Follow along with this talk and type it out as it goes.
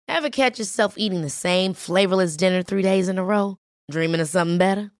Ever catch yourself eating the same flavorless dinner 3 days in a row? Dreaming of something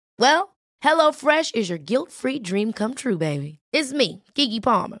better? Well, HelloFresh is your guilt-free dream come true, baby. It's me, Keke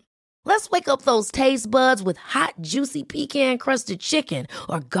Palmer. Let's wake up those taste buds with hot, juicy pecan-crusted chicken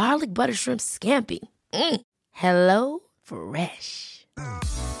or garlic butter shrimp scampi. Hello Fresh.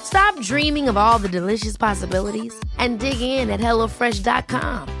 Stop dreaming of all the delicious possibilities and dig in at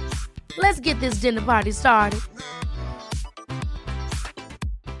HelloFresh.com. Let's get this dinner party started.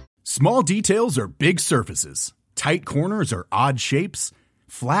 Small details are big surfaces. Tight corners are odd shapes.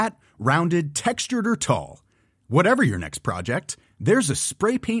 Flat, rounded, textured, or tall. Whatever your next project, there's a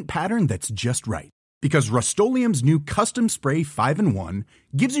spray paint pattern that's just right. Because Rust-Oleum's new Custom Spray 5-in-1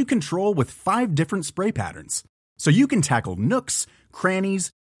 gives you control with 5 different spray patterns. So you can tackle nooks, crannies,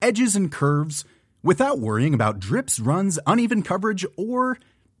 edges, and curves without worrying about drips, runs, uneven coverage, or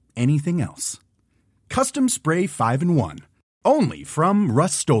anything else. Custom Spray 5-in-1. Only from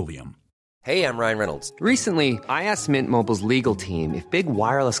Rust-Oleum. Hey, I'm Ryan Reynolds. Recently, I asked Mint Mobile's legal team if big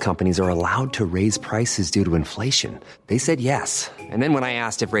wireless companies are allowed to raise prices due to inflation. They said yes. And then when I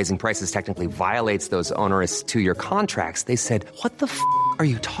asked if raising prices technically violates those onerous 2-year contracts, they said, "What the f*** are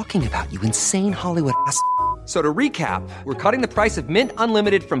you talking about, you insane Hollywood ass?" So to recap, we're cutting the price of Mint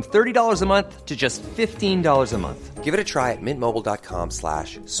Unlimited from $30 a month to just $15 a month. Give it a try at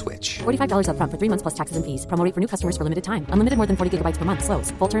mintmobile.com/switch. $45 up front for 3 months plus taxes and fees. Promo rate for new customers for limited time. Unlimited more than 40 gigabytes per month. Slows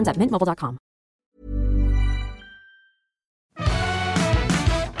full terms at mintmobile.com.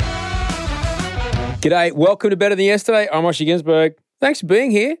 G'day, welcome to Better Than Yesterday. I'm Osher Ginsberg. Thanks for being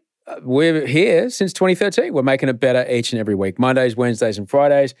here. We're here since 2013. We're making it better each and every week. Mondays, Wednesdays, and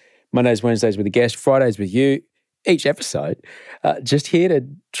Fridays. Mondays, Wednesdays with a guest, Fridays with you. Each episode, just here to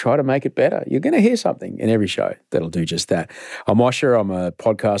try to make it better. You're going to hear something in every show that'll do just that. I'm Osher. I'm a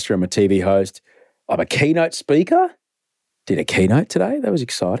podcaster. I'm a TV host. I'm a keynote speaker. Did a keynote today. That was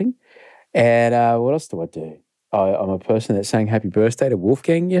exciting. And what else do I do? I'm a person that sang happy birthday to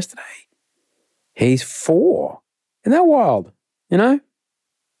Wolfgang yesterday. He's 4. Isn't that wild? You know?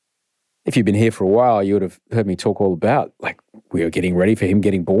 If you've been here for a while, you would have heard me talk all about, like, we were getting ready for him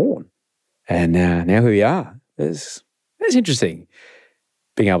getting born. And now here we are. It's interesting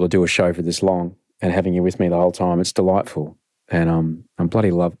being able to do a show for this long and having you with me the whole time. It's delightful. And I'm bloody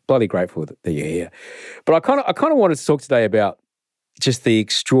grateful that you're here. But I kind of wanted to talk today about just the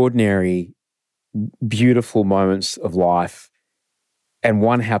extraordinary, beautiful moments of life. And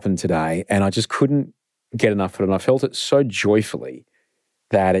one happened today, and I just couldn't get enough of it. And I felt it so joyfully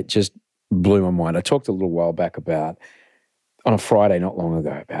that it just blew my mind. I talked a little while back about, on a Friday not long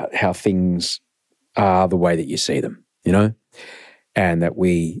ago, about how things are the way that you see them, you know? And that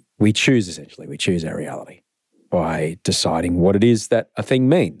we choose, essentially, we choose our reality by deciding what it is that a thing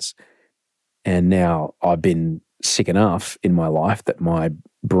means. And now I've been sick enough in my life that my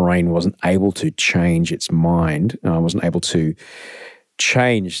brain wasn't able to change its mind. I wasn't able to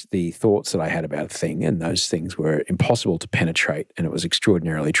change the thoughts that I had about a thing, and those things were impossible to penetrate, and it was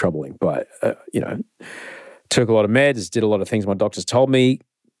extraordinarily troubling. But, took a lot of meds, did a lot of things my doctors told me,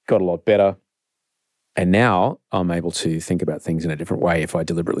 got a lot better. And now I'm able to think about things in a different way if I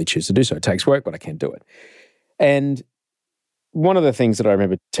deliberately choose to do so. It takes work, but I can do it. And one of the things that I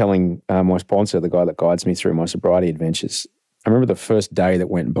remember telling my sponsor, the guy that guides me through my sobriety adventures, I remember the first day that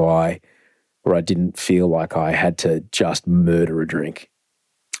went by where I didn't feel like I had to just murder a drink.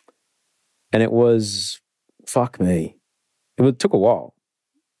 And it was, fuck me. It took a while,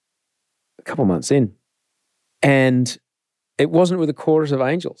 a couple months in. And it wasn't with a chorus of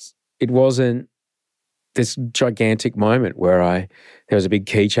angels. It wasn't this gigantic moment where there was a big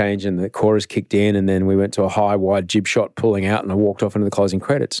key change and the chorus kicked in and then we went to a high, wide jib shot pulling out and I walked off into the closing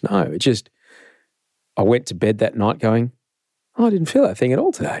credits. No, I went to bed that night going, I didn't feel that thing at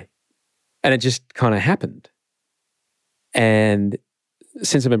all today. And it just kind of happened. And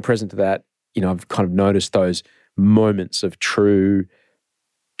since I've been present to that, I've kind of noticed those moments of true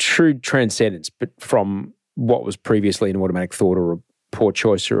transcendence, but from what was previously an automatic thought or a poor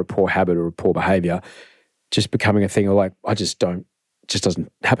choice or a poor habit or a poor behavior, just becoming a thing of like, just doesn't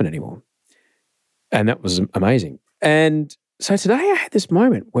happen anymore. And that was amazing. And so today I had this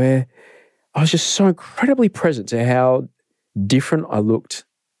moment where I was just so incredibly present to how different I looked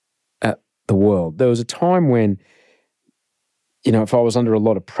at the world. There was a time when, if I was under a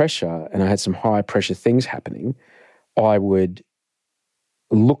lot of pressure and I had some high pressure things happening, I would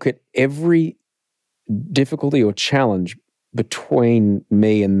look at every difficulty or challenge between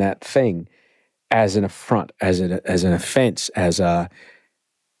me and that thing as an affront, as an offense, as a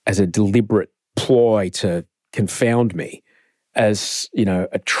deliberate ploy to confound me, as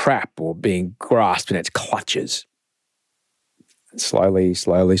a trap or being grasped in its clutches.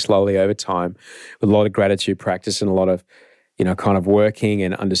 slowly over time, with a lot of gratitude practice and a lot of, kind of working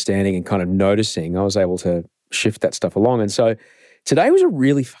and understanding and kind of noticing, I was able to shift that stuff along. And so today was a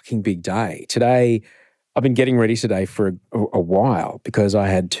really fucking big day. Today, I've been getting ready today for a while because I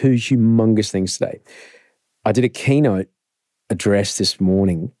had two humongous things today. I did a keynote address this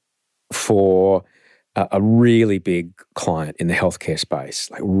morning for a really big client in the healthcare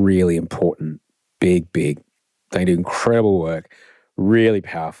space, like really important, big. They do incredible work, really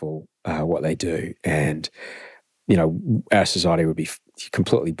powerful what they do. And, our society would be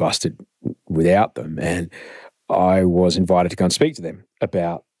completely busted without them. And I was invited to go and speak to them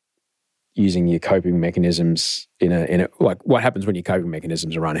about using your coping mechanisms in a like what happens when your coping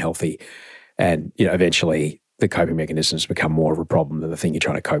mechanisms are unhealthy, and eventually the coping mechanisms become more of a problem than the thing you're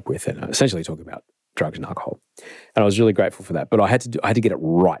trying to cope with. And essentially talking about drugs and alcohol. And I was really grateful for that. But I had to get it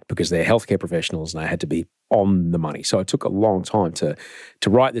right because they're healthcare professionals and I had to be on the money. So it took a long time to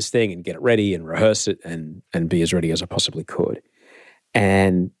write this thing and get it ready and rehearse it and be as ready as I possibly could.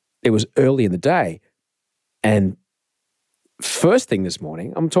 And it was early in the day. And first thing this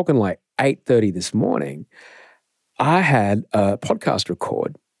morning, I'm talking like 8:30 this morning, I had a podcast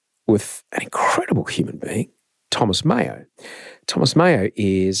record with an incredible human being, Thomas Mayo. Thomas Mayo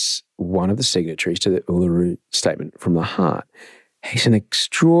is one of the signatories to the Uluru Statement from the Heart. He's an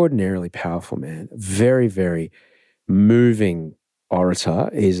extraordinarily powerful man, very, very moving orator.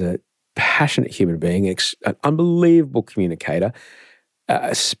 He's a passionate human being, an unbelievable communicator,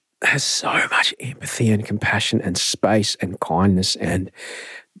 has so much empathy and compassion and space and kindness, and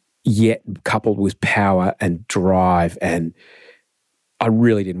yet coupled with power and drive. And I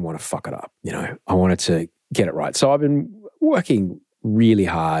really didn't want to fuck it up. I wanted to get it right. So I've been working really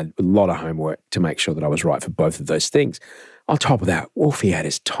hard, a lot of homework to make sure that I was right for both of those things. On top of that, Wolfie had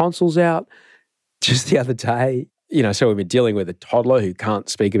his tonsils out just the other day. So we've been dealing with a toddler who can't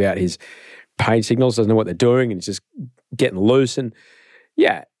speak about his pain signals, doesn't know what they're doing, and it's just getting loose. And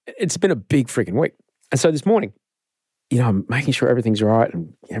yeah, it's been a big freaking week. And so this morning, I'm making sure everything's right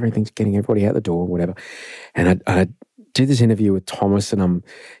and everything's getting everybody out the door, whatever. And I did this interview with Thomas, and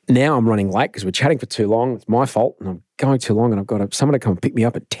I'm running late because we're chatting for too long. It's my fault, and I'm going too long, and I've got someone to come and pick me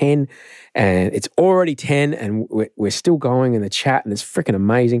up at 10, and it's already 10, and we're still going in the chat, and it's freaking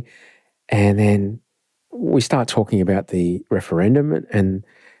amazing. And then we start talking about the referendum, and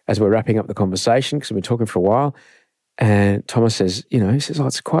as we're wrapping up the conversation, because we've been talking for a while, and Thomas says, he says, "Oh,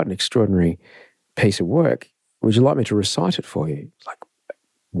 it's quite an extraordinary piece of work. Would you like me to recite it for you?" It's like,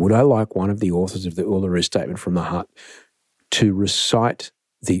 would I like one of the authors of the Uluru Statement from the Heart to recite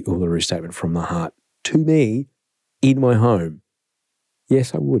the Uluru Statement from the Heart to me in my home?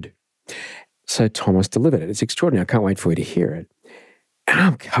 Yes, I would. So Thomas delivered it. It's extraordinary. I can't wait for you to hear it. And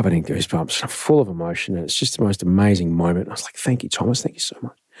I'm covered in goosebumps. I'm full of emotion, and it's just the most amazing moment. I was like, thank you, Thomas. Thank you so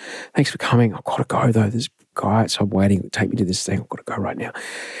much. Thanks for coming. I've got to go, though. This guy outside waiting. Take me to this thing. I've got to go right now.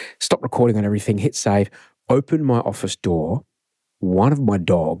 Stop recording on everything. Hit save. Open my office door. One of my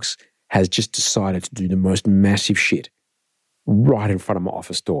dogs has just decided to do the most massive shit right in front of my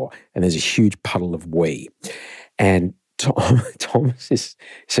office door. And there's a huge puddle of wee. And Thomas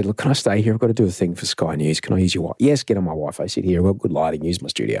said, "Look, can I stay here? I've got to do a thing for Sky News. Can I use your Wi-Fi?" "Yes, get on my Wi-Fi. Sit here. I've got good lighting. Use my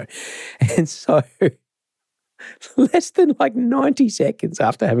studio." And so less than like 90 seconds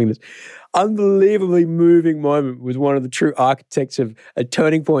after having this unbelievably moving moment with one of the true architects of a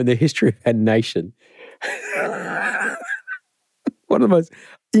turning point in the history of our nation, one of the most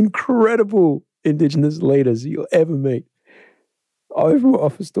incredible Indigenous leaders you'll ever meet, over my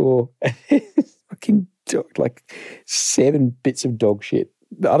office door, fucking like 7 bits of dog shit.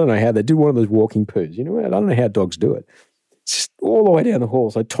 I don't know how they do one of those walking poos. I don't know how dogs do it. It's just all the way down the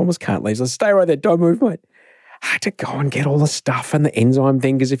hall. So Thomas can't leave. So stay right there. Don't move, mate. I had to go and get all the stuff and the enzyme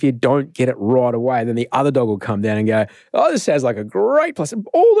thing, because if you don't get it right away, then the other dog will come down and go, "Oh, this sounds like a great place." And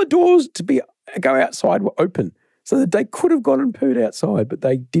all the doors to go outside were open, so that they could have gone and pooed outside, but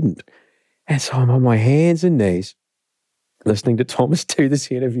they didn't. And so I'm on my hands and knees listening to Thomas do this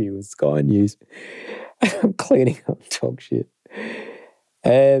interview with Sky News. I'm cleaning up dog shit.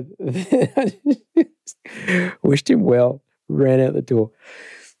 And I wished him well, ran out the door,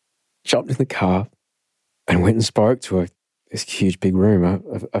 jumped in the car, and went and spoke to this huge big room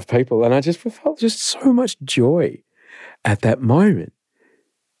of people. And I just felt just so much joy at that moment,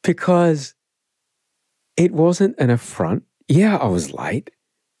 because it wasn't an affront. Yeah, I was late,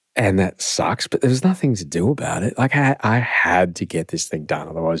 and that sucks, but there was nothing to do about it. Like I had to get this thing done,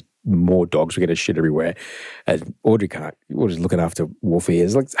 otherwise more dogs would get a shit everywhere. And Audrey was looking after Wolfie.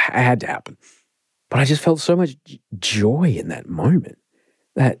 It had to happen. But I just felt so much joy in that moment,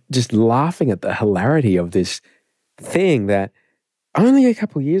 that just laughing at the hilarity of this thing that only a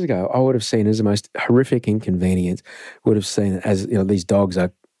couple of years ago, I would have seen it as the most horrific inconvenience, would have seen it as, these dogs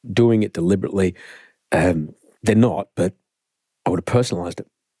are doing it deliberately. They're not, but I would have personalised it.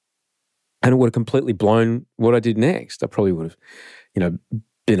 And it would have completely blown what I did next. I probably would have,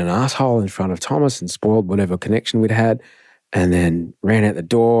 been an asshole in front of Thomas and spoiled whatever connection we'd had, and then ran out the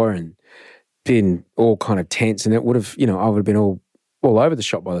door and been all kind of tense. And it would have, I would have been all over the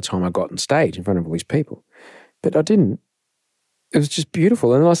shop by the time I got on stage in front of all these people. But I didn't. It was just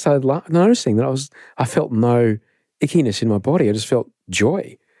beautiful. And then I started noticing that I felt no ickiness in my body. I just felt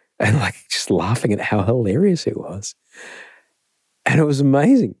joy and just laughing at how hilarious it was. And it was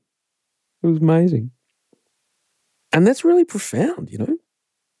amazing. It was amazing. And that's really profound,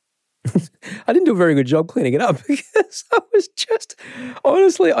 I didn't do a very good job cleaning it up because I was just,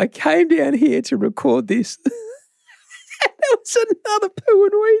 honestly, I came down here to record this and there was another poo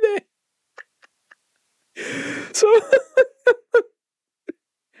and wee there. So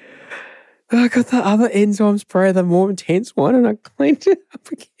I got the other enzyme spray, the more intense one, and I cleaned it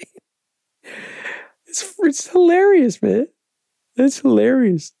up again. It's hilarious, man. It's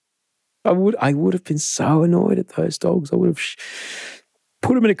hilarious. I would have been so annoyed at those dogs. I would have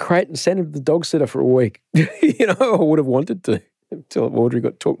put them in a crate and sent them to the dog sitter for a week. I would have wanted to until Audrey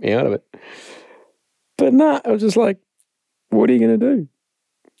talked me out of it. But I was just like, what are you going to do?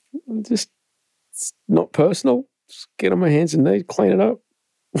 It's not personal. Just get on my hands and knees, clean it up.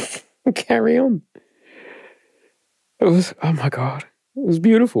 And carry on. It was, oh my God, it was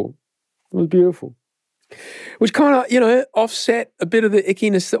beautiful. It was beautiful. Which kind of, offset a bit of the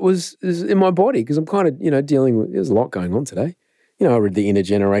ickiness that was in my body because I'm kind of, dealing with, there's a lot going on today. I read the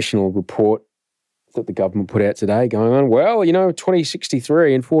intergenerational report that the government put out today going on,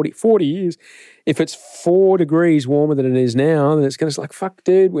 2063 in 40 years, if it's 4 degrees warmer than it is now, then it's going to fuck,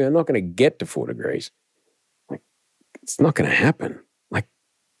 dude, we are not going to get to 4 degrees. It's not going to happen.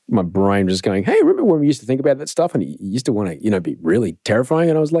 My brain was just going, hey, remember when we used to think about that stuff and you used to want to, be really terrifying?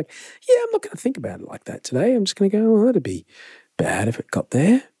 And I was like, yeah, I'm not going to think about it like that today. I'm just going to go, well, that'd be bad if it got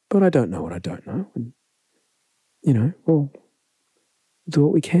there, but I don't know what I don't know. And, we'll do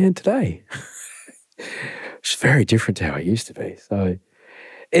what we can today. It's very different to how it used to be. So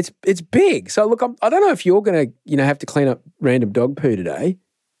it's big. So look, I don't know if you're going to, have to clean up random dog poo today,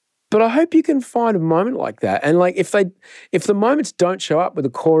 but I hope you can find a moment like that. And if the moments don't show up with a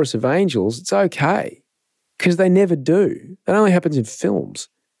chorus of angels, it's okay because they never do. That only happens in films.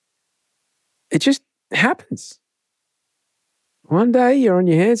 It just happens. One day you're on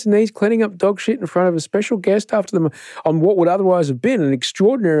your hands and knees cleaning up dog shit in front of a special guest after them on what would otherwise have been an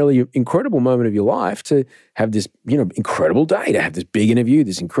extraordinarily incredible moment of your life to have this, incredible day, to have this big interview,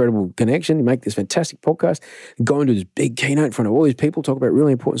 this incredible connection, to make this fantastic podcast, go into this big keynote in front of all these people, talk about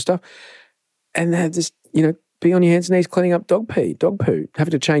really important stuff, and have this, be on your hands and knees cleaning up dog poo,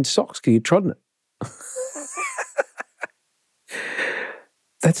 having to change socks because you've trodden it.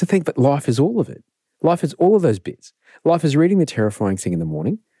 That's the thing, but life is all of it. Life is all of those bits. Life is reading the terrifying thing in the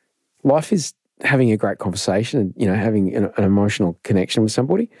morning. Life is having a great conversation and, having an emotional connection with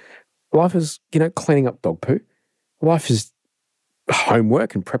somebody. Life is, cleaning up dog poo. Life is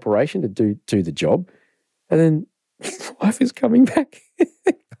homework and preparation to do the job. And then life is coming back,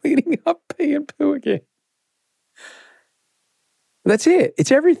 cleaning up pee and poo again. That's it.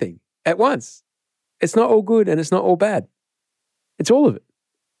 It's everything at once. It's not all good and it's not all bad. It's all of it.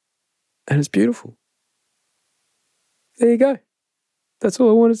 And it's beautiful. There you go. That's all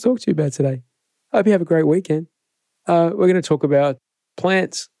I wanted to talk to you about today. I hope you have a great weekend. We're going to talk about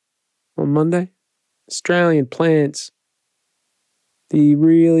plants on Monday. Australian plants. The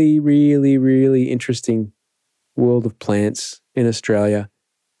really, really, really interesting world of plants in Australia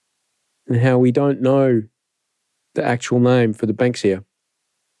and how we don't know the actual name for the Banksia.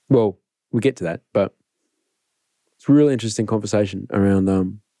 Well, we get to that, but it's a really interesting conversation around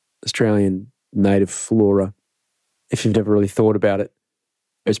Australian native flora. If you've never really thought about it,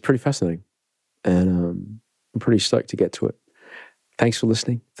 it's pretty fascinating. And I'm pretty stoked to get to it. Thanks for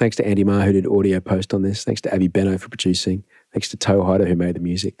listening. Thanks to Andy Marr, who did audio post on this. Thanks to Abby Benno for producing. Thanks to Toe Hider, who made the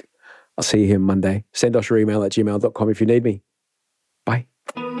music. I'll see you here Monday. Send us your email at gmail.com if you need me. Bye.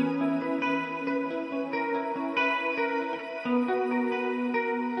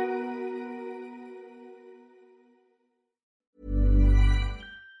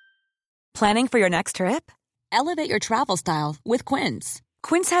 Planning for your next trip? Elevate your travel style with Quince.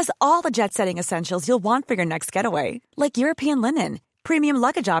 Quince has all the jet-setting essentials you'll want for your next getaway, like European linen, premium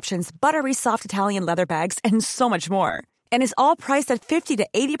luggage options, buttery soft Italian leather bags, and so much more. And is all priced at 50 to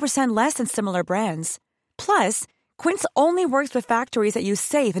 80% less than similar brands. Plus, Quince only works with factories that use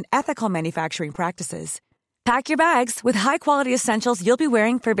safe and ethical manufacturing practices. Pack your bags with high-quality essentials you'll be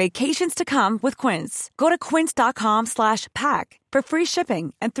wearing for vacations to come with Quince. Go to quince.com/pack for free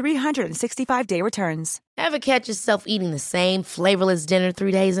shipping and 365-day returns. Ever catch yourself eating the same flavorless dinner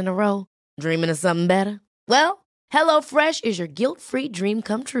 3 days in a row? Dreaming of something better? Well, HelloFresh is your guilt-free dream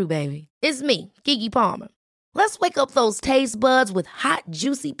come true, baby. It's me, Keke Palmer. Let's wake up those taste buds with hot,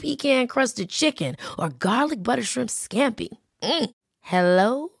 juicy pecan-crusted chicken or garlic butter shrimp scampi.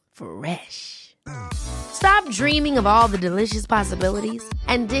 Hello Fresh. Stop dreaming of all the delicious possibilities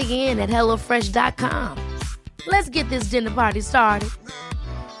and dig in at HelloFresh.com. Let's get this dinner party started.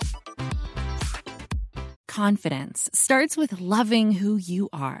 Confidence starts with loving who you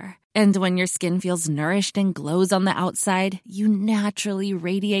are. And when your skin feels nourished and glows on the outside, you naturally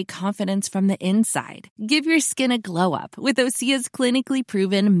radiate confidence from the inside. Give your skin a glow up with Osea's clinically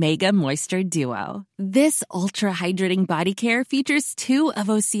proven Mega Moisture Duo. This ultra-hydrating body care features 2 of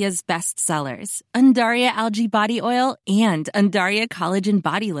Osea's best sellers, Undaria Algae Body Oil and Undaria Collagen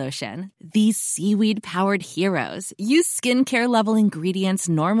Body Lotion. These seaweed-powered heroes use skincare-level ingredients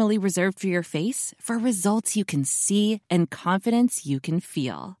normally reserved for your face for results you can see and confidence you can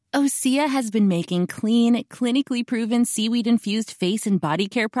feel. Osea has been making clean, clinically proven seaweed-infused face and body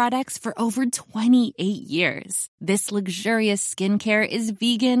care products for over 28 years. This luxurious skincare is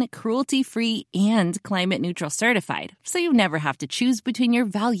vegan, cruelty-free, and climate-neutral certified, so you never have to choose between your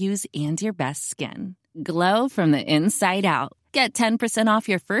values and your best skin. Glow from the inside out. Get 10% off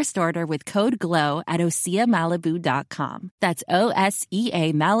your first order with code GLOW at OseaMalibu.com. That's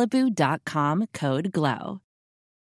OSEA Malibu.com, code GLOW.